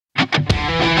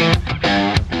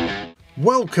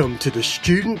Welcome to the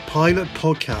Student Pilot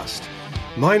Podcast.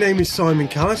 My name is Simon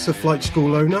Callis, a flight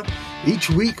school owner. Each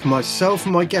week, myself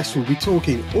and my guests will be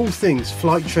talking all things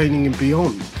flight training and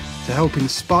beyond to help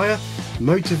inspire,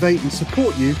 motivate and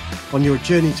support you on your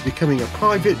journey to becoming a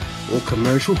private or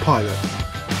commercial pilot.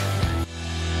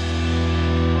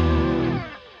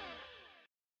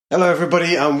 Hello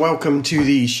everybody and welcome to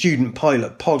the Student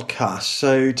Pilot Podcast.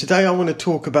 So today I want to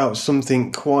talk about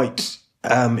something quite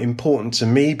important to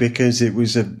me because it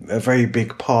was a very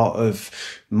big part of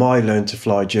my learn to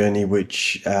fly journey,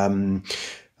 which I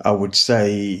would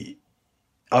say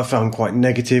I found quite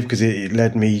negative because it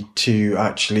led me to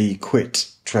actually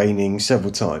quit training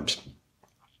several times.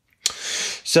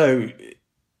 So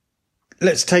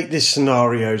let's take this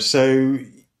scenario. So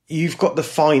you've got the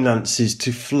finances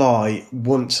to fly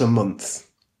once a month.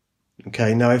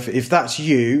 Okay, now if that's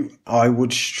you, I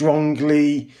would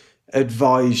strongly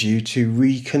advise you to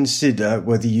reconsider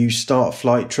whether you start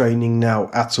flight training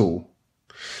now at all.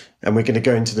 And we're going to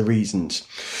go into the reasons.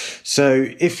 So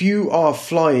if you are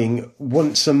flying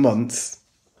once a month,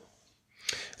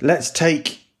 let's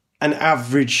take an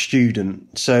average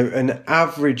student. So an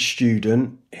average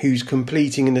student who's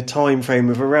completing in a time frame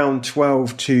of around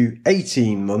 12 to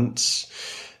 18 months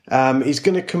is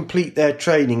going to complete their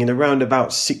training in around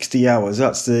about 60 hours.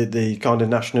 That's the kind of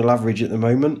national average at the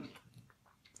moment.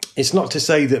 It's not to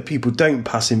say that people don't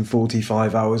pass in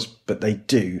 45 hours, but they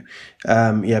do.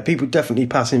 People definitely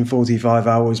pass in 45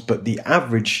 hours, but the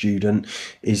average student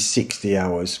is 60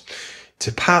 hours.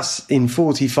 To pass in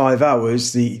 45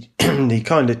 hours, the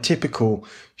kind of typical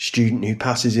student who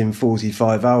passes in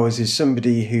 45 hours is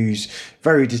somebody who's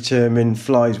very determined,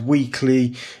 flies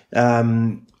weekly,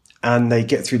 and they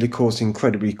get through the course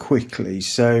incredibly quickly.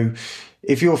 So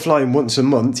if you're flying once a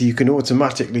month, you can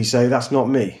automatically say that's not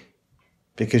me,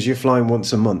 because you're flying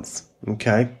once a month,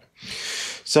 okay?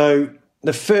 So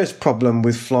the first problem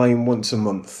with flying once a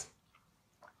month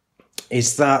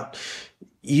is that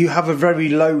you have a very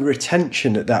low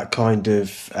retention at that kind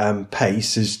of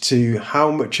pace as to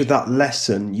how much of that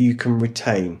lesson you can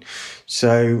retain.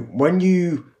 So when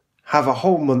you have a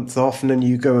whole month off and then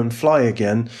you go and fly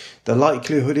again, the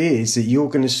likelihood is that you're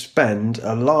going to spend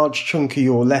a large chunk of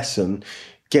your lesson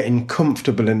getting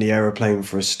comfortable in the aeroplane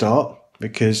for a start,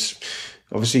 because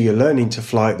obviously you're learning to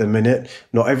fly at the minute.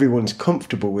 Not everyone's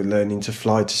comfortable with learning to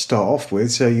fly to start off with.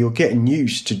 So you're getting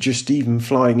used to just even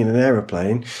flying in an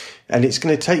aeroplane, and it's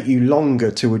going to take you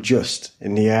longer to adjust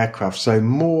in the aircraft. So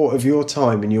more of your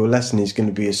time in your lesson is going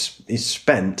to be is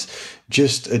spent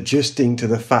just adjusting to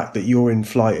the fact that you're in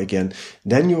flight again.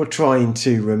 Then you're trying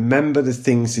to remember the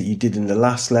things that you did in the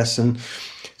last lesson.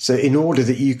 So in order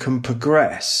that you can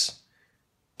progress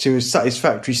to a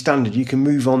satisfactory standard, you can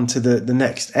move on to the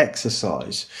next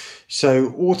exercise.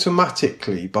 So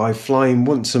automatically, by flying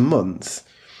once a month,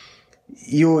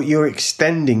 you're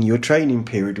extending your training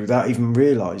period without even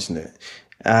realizing it.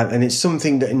 And it's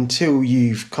something that until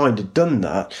you've kind of done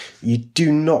that, you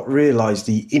do not realize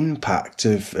the impact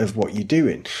of what you're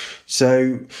doing.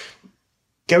 So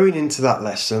going into that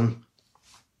lesson,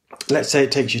 let's say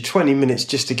it takes you 20 minutes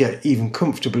just to get even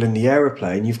comfortable in the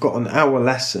aeroplane. You've got an hour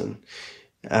lesson.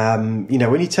 When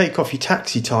you take off your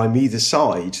taxi time either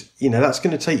side, that's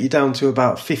going to take you down to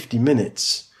about 50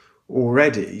 minutes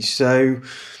already. So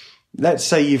let's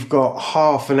say you've got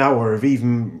half an hour of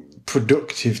even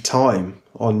productive time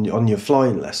on your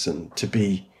flying lesson, to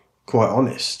be quite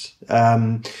honest.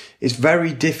 It's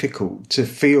very difficult to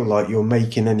feel like you're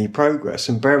making any progress,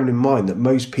 and bearing in mind that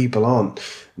most people aren't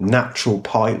natural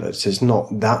pilots. There's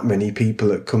not that many people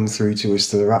that come through to us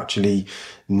that are actually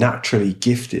naturally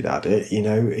gifted at it.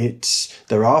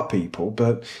 There are people,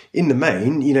 but in the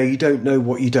main, you don't know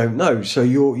what you don't know. So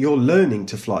you're learning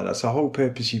to fly. That's the whole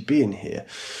purpose of being here.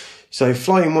 So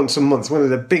flying once a month, one of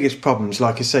the biggest problems,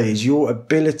 like I say, is your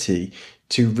ability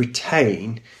to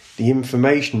retain the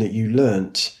information that you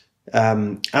learnt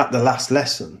at the last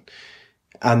lesson,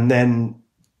 and then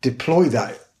deploy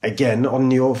that again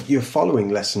on your following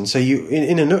lesson. So you,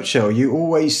 in a nutshell, you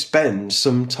always spend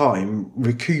some time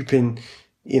recouping,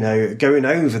 going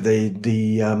over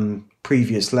the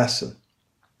previous lesson.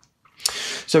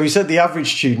 So we said the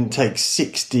average student takes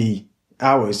 60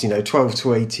 hours, 12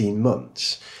 to 18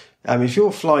 months. If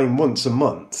you're flying once a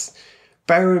month,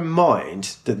 bear in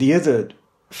mind that the other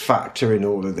factor in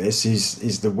all of this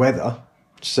is the weather.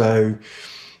 So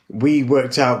we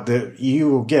worked out that you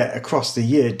will get across the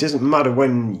year, it doesn't matter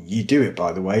when you do it,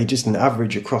 by the way, just an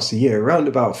average across the year, around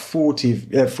about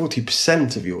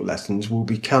 40% of your lessons will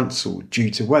be cancelled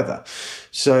due to weather.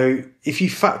 So if you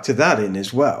factor that in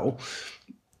as well,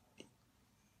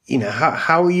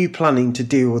 how are you planning to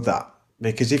deal with that?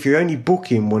 Because if you're only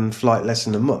booking one flight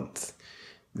lesson a month,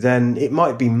 then it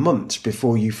might be months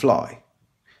before you fly.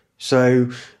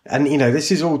 So, and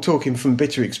this is all talking from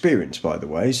bitter experience, by the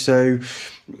way. So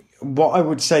what I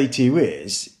would say to you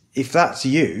is, if that's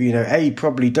you,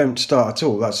 probably don't start at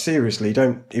all. That's seriously,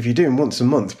 if you're doing once a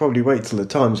month, probably wait till the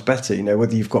time's better,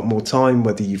 whether you've got more time,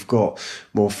 whether you've got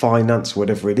more finance,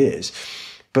 whatever it is.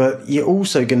 But you're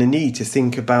also going to need to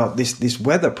think about this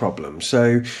weather problem.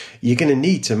 So you're going to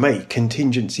need to make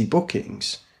contingency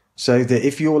bookings so that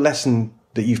if your lesson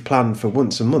that you've planned for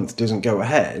once a month doesn't go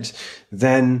ahead,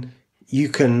 then you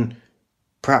can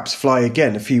perhaps fly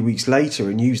again a few weeks later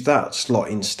and use that slot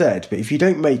instead. But if you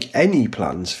don't make any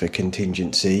plans for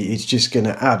contingency, it's just going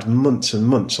to add months and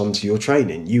months onto your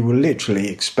training. You will literally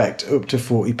expect up to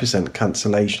 40%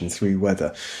 cancellation through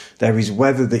weather. There is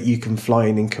weather that you can fly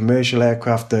in commercial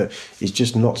aircraft that is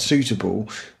just not suitable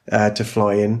to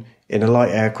fly in a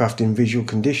light aircraft in visual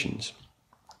conditions.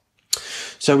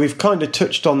 So we've kind of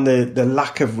touched on the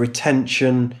lack of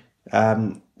retention.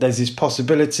 There's this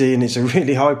possibility, and it's a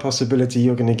really high possibility,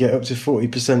 you're going to get up to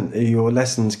 40% of your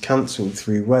lessons cancelled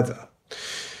through weather.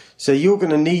 So you're going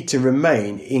to need to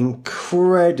remain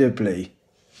incredibly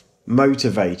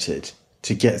motivated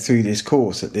to get through this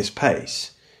course at this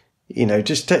pace.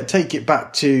 Just take it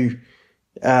back to,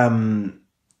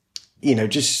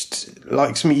 just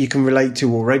like something you can relate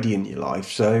to already in your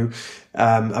life. So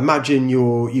imagine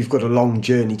you've got a long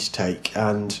journey to take,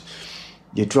 and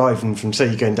you're driving from, say,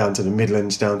 you're going down to the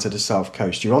Midlands, down to the South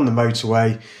Coast. You're on the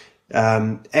motorway.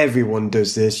 Everyone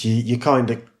does this. You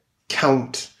kind of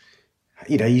count,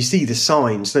 you see the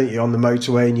signs, don't you, on the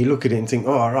motorway, and you look at it and think,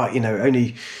 oh, all right,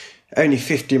 only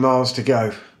 50 miles to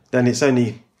go. Then it's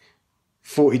only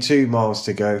 42 miles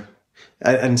to go,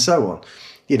 and so on.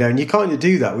 And you kind of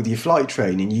do that with your flight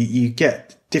training. You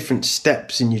get different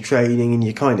steps in your training, and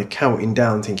you're kind of counting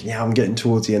down, thinking, yeah, I'm getting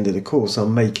towards the end of the course,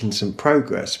 I'm making some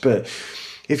progress. But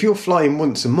if you're flying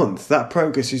once a month, that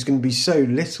progress is going to be so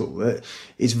little that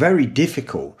it's very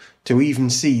difficult to even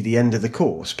see the end of the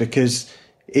course, because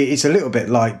it's a little bit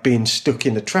like being stuck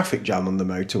in a traffic jam on the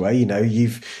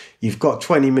motorway. You've got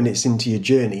 20 minutes into your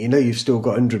journey, you've still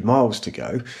got 100 miles to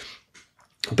go,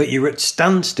 but you're at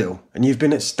standstill, and you've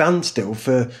been at standstill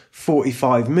for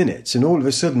 45 minutes. And all of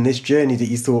a sudden, this journey that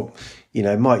you thought,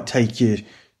 might take you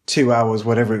 2 hours,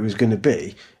 whatever it was going to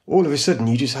be, all of a sudden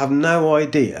you just have no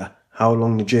idea how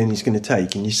long the journey's going to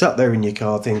take. And you sat there in your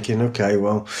car thinking, okay,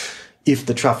 well, if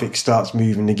the traffic starts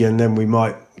moving again, then we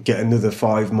might get another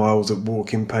 5 miles at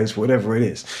walking pace, whatever it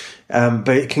is. But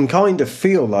it can kind of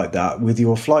feel like that with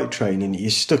your flight training. You're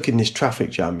stuck in this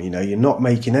traffic jam, you're not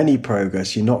making any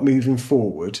progress, you're not moving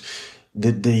forward.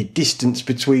 The distance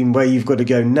between where you've got to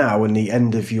go now and the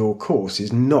end of your course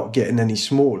is not getting any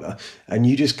smaller, and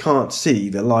you just can't see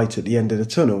the light at the end of the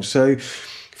tunnel. So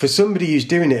for somebody who's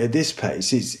doing it at this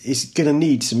pace, it's going to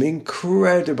need some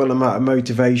incredible amount of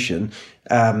motivation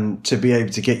to be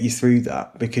able to get you through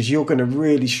that, because you're going to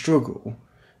really struggle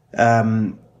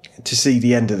to see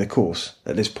the end of the course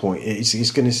at this point.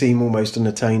 It's going to seem almost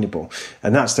unattainable,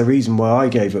 and that's the reason why I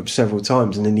gave up several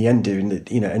times, and in the end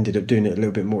ended up doing it a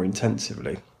little bit more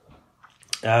intensively.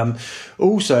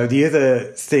 Also, the other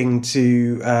thing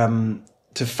to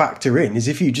factor in is,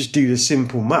 if you just do the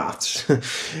simple maths,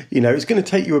 it's going to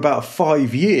take you about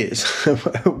 5 years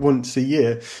once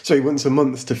a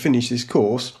month to finish this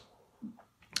course,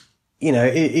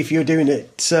 if you're doing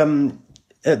it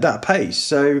at that pace.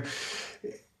 So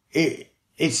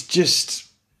it's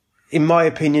just, in my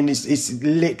opinion, it's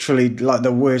literally like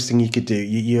the worst thing you could do.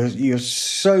 You're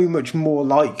so much more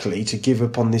likely to give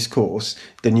up on this course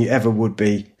than you ever would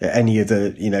be at any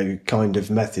other, kind of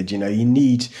method. You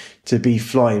need to be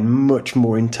flying much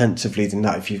more intensively than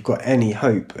that if you've got any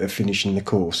hope of finishing the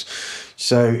course.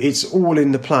 So it's all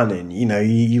in the planning.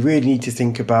 You really need to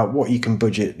think about what you can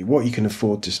budget, what you can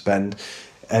afford to spend.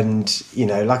 And,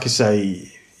 like I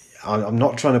say, I'm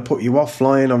not trying to put you off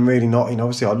flying. I'm really not.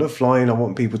 Obviously I love flying. I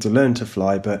want people to learn to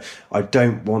fly, but I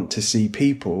don't want to see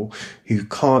people who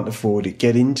can't afford it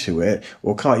get into it,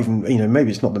 or can't even, maybe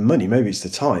it's not the money, maybe it's the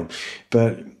time.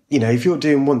 But, if you're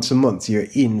doing once a month, you're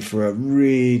in for a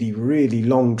really, really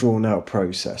long drawn out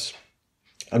process.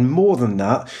 And more than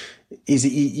that is,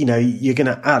 you're going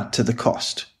to add to the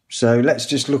cost. So let's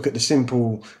just look at the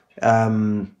simple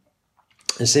thing.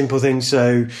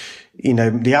 So,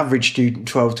 the average student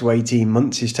 12 to 18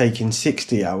 months is taking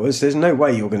 60 hours. There's no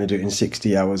way you're going to do it in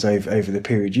 60 hours over the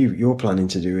period you're planning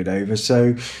to do it over.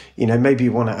 So, maybe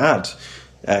you want to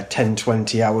add 10,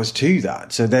 20 hours to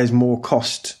that. So there's more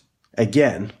cost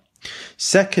again.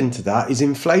 Second to that is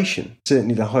inflation,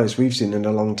 certainly the highest we've seen in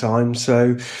a long time.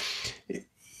 So,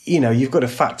 you've got to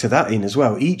factor that in as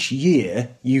well. Each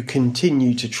year you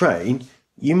continue to train,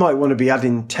 you might want to be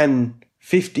adding 10,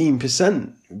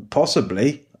 15%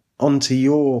 possibly onto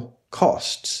your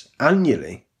costs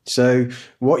annually. So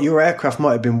what your aircraft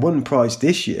might have been one price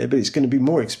this year, but it's going to be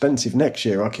more expensive next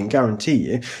year, I can guarantee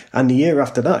you. And the year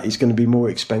after that, it's going to be more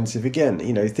expensive again.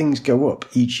 Things go up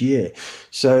each year.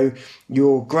 So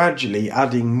you're gradually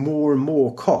adding more and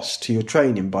more cost to your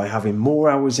training by having more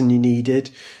hours than you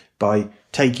needed, by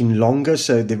taking longer,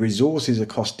 so the resources are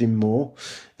costing more.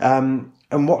 And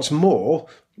what's more,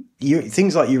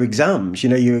 things like your exams,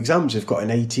 your exams have got an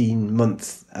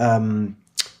 18-month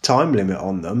time limit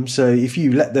on them. So if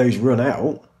you let those run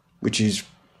out, which is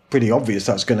pretty obvious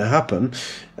that's going to happen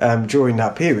during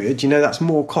that period, that's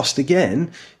more cost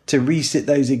again to resit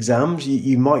those exams.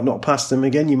 You might not pass them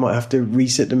again. You might have to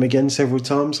resit them again several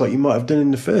times like you might have done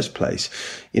in the first place.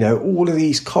 All of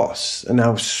these costs are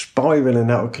now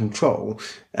spiraling out of control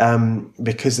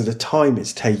because of the time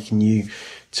it's taken you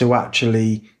to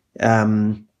actually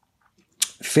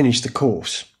finish the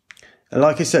course. And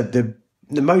like I said,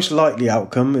 the most likely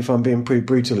outcome, if I'm being pretty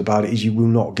brutal about it, is you will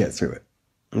not get through it.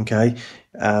 Okay.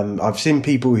 I've seen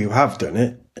people who have done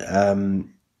it.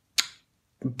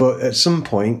 But at some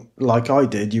point, like I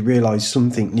did, you realize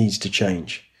something needs to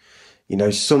change.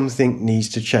 Something needs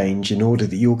to change in order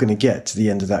that you're going to get to the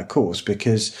end of that course,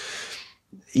 because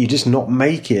you're just not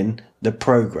making the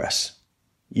progress.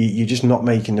 You're just not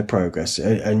making the progress.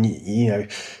 And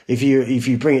if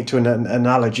you bring it to an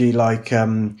analogy like,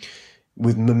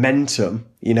 with momentum,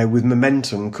 with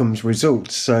momentum comes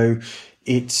results. So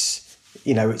it's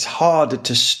harder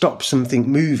to stop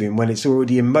something moving when it's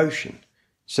already in motion.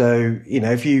 So,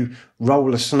 if you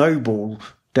roll a snowball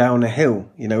down a hill,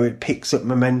 it picks up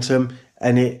momentum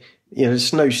and the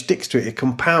snow sticks to it, it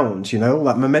compounds, all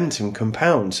that momentum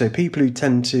compounds. So people who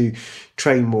tend to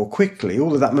train more quickly,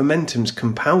 all of that momentum's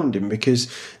compounding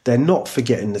because they're not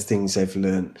forgetting the things they've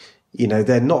learned.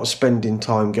 They're not spending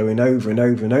time going over and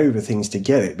over and over things to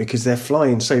get it because they're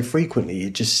flying so frequently,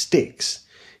 it just sticks.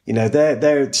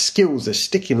 Their skills are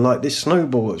sticking like this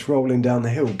snowball that's rolling down the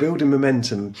hill, building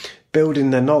momentum, building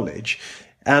their knowledge.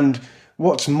 And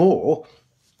what's more,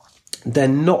 they're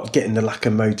not getting the lack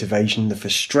of motivation, the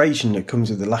frustration that comes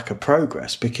with the lack of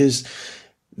progress, because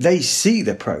they see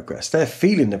the progress. They're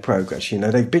feeling the progress.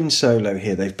 They've been solo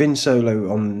here. They've been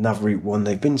solo on Nav Route 1.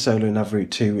 They've been solo on Nav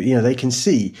Route 2. They can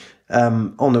see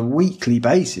on a weekly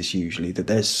basis usually that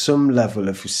there's some level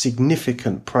of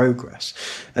significant progress.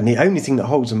 And the only thing that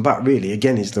holds them back really,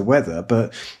 again, is the weather.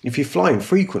 But if you're flying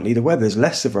frequently, the weather's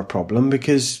less of a problem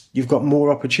because you've got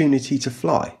more opportunity to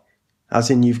fly, as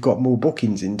in you've got more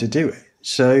bookings in to do it.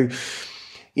 So,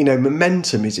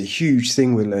 momentum is a huge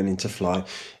thing with learning to fly.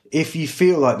 If you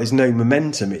feel like there's no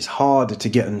momentum, it's harder to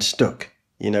get unstuck.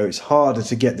 It's harder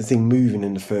to get the thing moving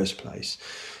in the first place.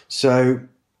 So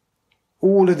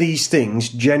all of these things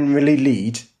generally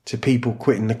lead to people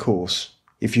quitting the course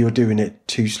if you're doing it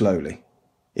too slowly.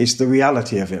 It's the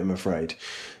reality of it, I'm afraid.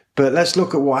 But let's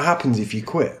look at what happens if you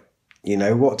quit.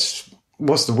 What's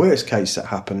the worst case that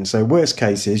happens? So worst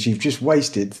case is you've just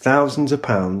wasted thousands of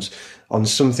pounds on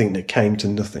something that came to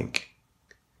nothing.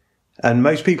 And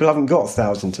most people haven't got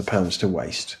thousands of pounds to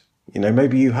waste.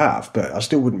 Maybe you have, but I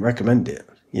still wouldn't recommend it.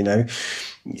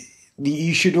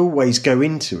 You should always go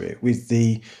into it with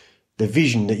the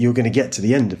vision that you're going to get to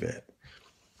the end of it.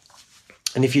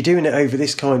 And if you're doing it over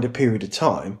this kind of period of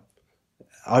time,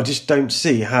 I just don't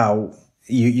see how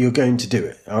you're going to do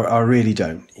it. I really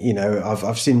don't.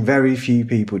 I've seen very few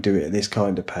people do it at this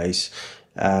kind of pace.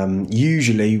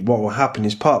 Usually what will happen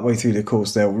is partway through the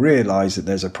course, they'll realise that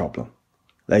there's a problem.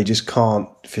 They just can't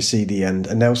foresee the end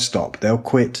and they'll stop. They'll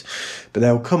quit, but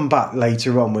they'll come back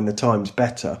later on when the time's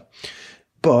better.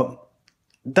 But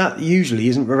that usually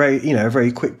isn't a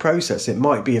very quick process. It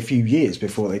might be a few years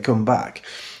before they come back.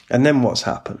 And then what's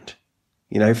happened?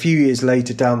 A few years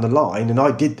later down the line, and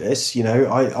I did this,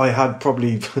 I had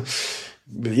probably,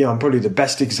 I'm probably the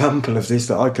best example of this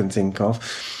that I can think of.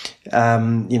 I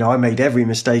made every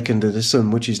mistake under the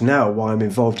sun, which is now why I'm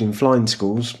involved in flying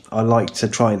schools. I like to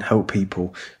try and help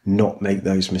people not make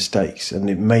those mistakes. And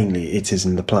mainly it is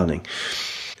in the planning.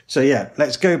 So yeah,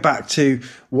 let's go back to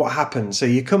what happened. So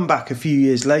you come back a few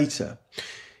years later.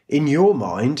 In your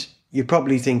mind, you're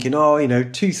probably thinking,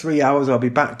 2-3 hours, I'll be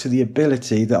back to the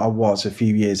ability that I was a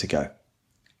few years ago.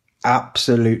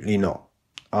 Absolutely not.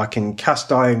 I can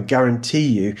cast iron guarantee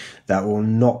you that will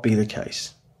not be the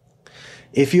case.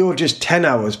 If you're just 10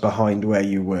 hours behind where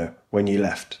you were when you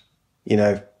left,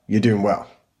 you're doing well,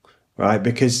 right?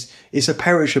 Because it's a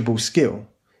perishable skill.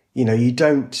 You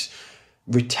don't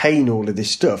retain all of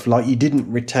this stuff, like you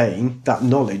didn't retain that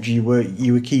knowledge you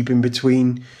were keeping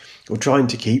between, or trying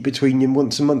to keep between, your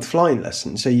once a month flying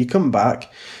lesson. So you come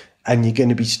back and you're going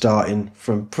to be starting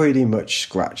from pretty much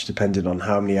scratch, depending on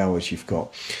how many hours you've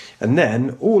got. And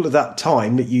then all of that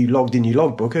time that you logged in your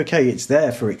logbook, okay, it's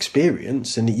there for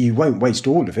experience, and you won't waste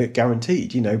all of it,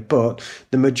 guaranteed, but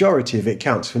the majority of it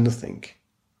counts for nothing.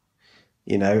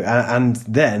 And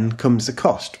then comes the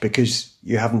cost, because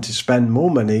you're having to spend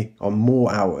more money on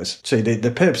more hours. So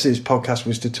the purpose of this podcast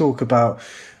was to talk about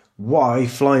why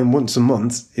flying once a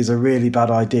month is a really bad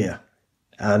idea.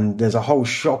 And there's a whole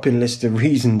shopping list of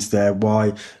reasons there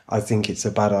why I think it's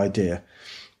a bad idea.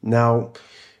 Now,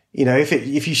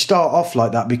 if you start off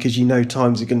like that because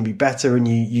times are going to be better and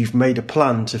you've made a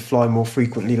plan to fly more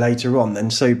frequently later on, then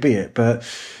so be it. But,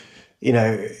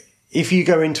 if you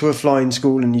go into a flying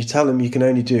school and you tell them you can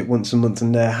only do it once a month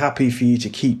and they're happy for you to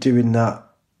keep doing that,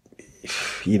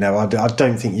 I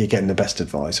don't think you're getting the best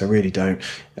advice. I really don't.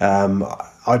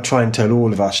 I try and tell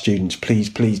all of our students, please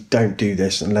don't do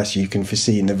this unless you can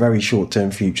foresee in the very short-term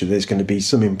future there's going to be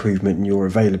some improvement in your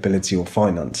availability or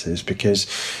finances, because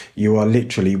you are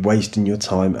literally wasting your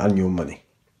time and your money.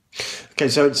 Okay,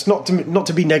 so it's not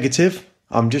to be negative.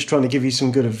 I'm just trying to give you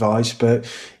some good advice, but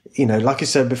like I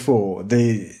said before,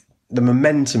 the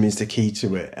momentum is the key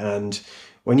to it. And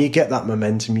when you get that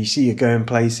momentum, you see you're going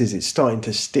places, it's starting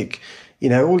to stick.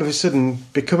 All of a sudden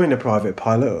becoming a private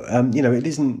pilot, it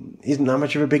isn't that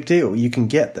much of a big deal. You can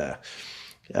get there.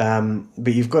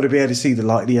 But you've got to be able to see the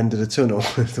light at the end of the tunnel.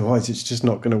 Otherwise, it's just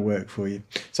not going to work for you.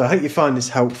 So I hope you find this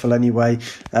helpful anyway.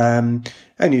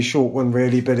 Only a short one,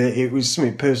 really, but it was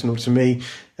something personal to me.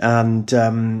 And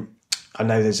I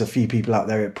know there's a few people out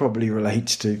there it probably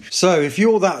relates to. So if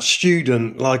you're that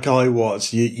student like I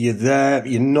was, you're there,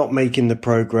 you're not making the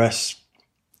progress,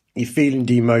 you're feeling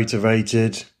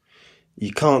demotivated,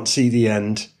 you can't see the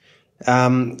end,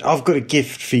 I've got a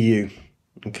gift for you,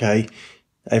 okay?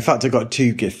 In fact, I've got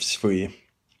two gifts for you.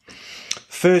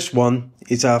 First one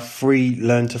is our free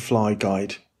Learn to Fly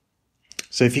guide.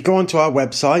 So if you go onto our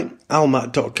website,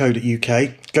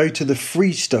 almat.co.uk, go to the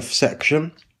free stuff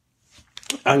section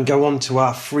and go on to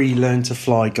our free Learn to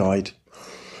Fly guide.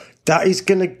 That is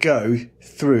going to go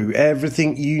through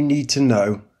everything you need to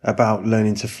know about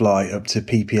learning to fly up to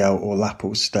PPL or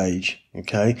LAPL stage.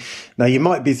 Okay. Now you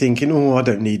might be thinking, I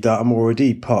don't need that. I'm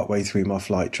already partway through my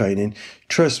flight training.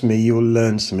 Trust me, you'll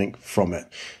learn something from it.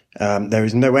 There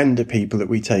is no end of people that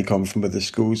we take on from other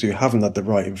schools who haven't had the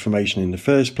right information in the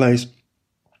first place.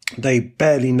 They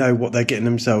barely know what they're getting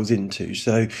themselves into.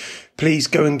 So please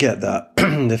go and get that.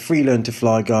 The free Learn to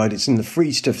Fly guide. It's in the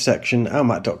free stuff section,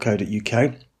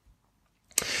 almat.co.uk.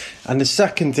 And the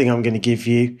second thing I'm going to give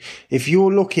you, if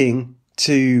you're looking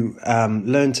to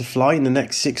learn to fly in the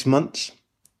next 6 months,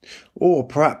 or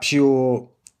perhaps you're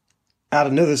at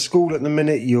another school at the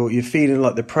minute, you're feeling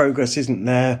like the progress isn't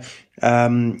there,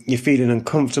 you're feeling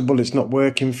uncomfortable, it's not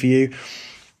working for you,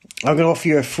 I'm going to offer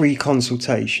you a free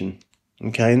consultation.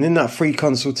 Okay, and in that free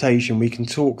consultation, we can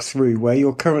talk through where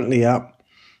you're currently at,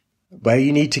 where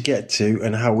you need to get to,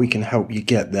 and how we can help you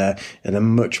get there in a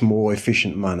much more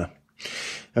efficient manner.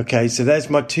 Okay, so there's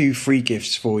my two free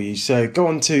gifts for you. So go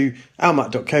on to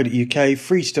almat.co.uk,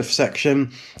 free stuff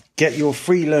section, get your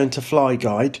free Learn to Fly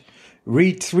guide,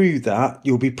 read through that.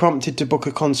 You'll be prompted to book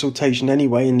a consultation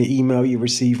anyway in the email you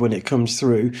receive when it comes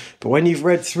through. But when you've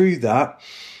read through that,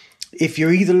 if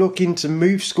you're either looking to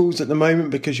move schools at the moment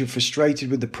because you're frustrated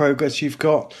with the progress you've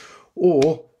got,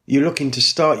 or you're looking to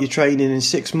start your training in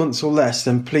 6 months or less,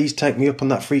 then please take me up on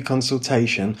that free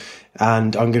consultation,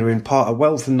 and I'm going to impart a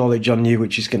wealth of knowledge on you,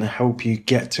 which is going to help you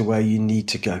get to where you need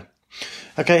to go.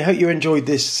 Okay, hope you enjoyed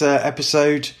this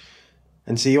episode,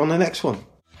 and see you on the next one.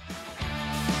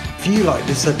 If you like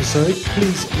this episode,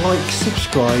 please like,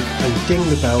 subscribe, and ding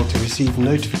the bell to receive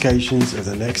notifications of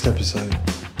the next episode.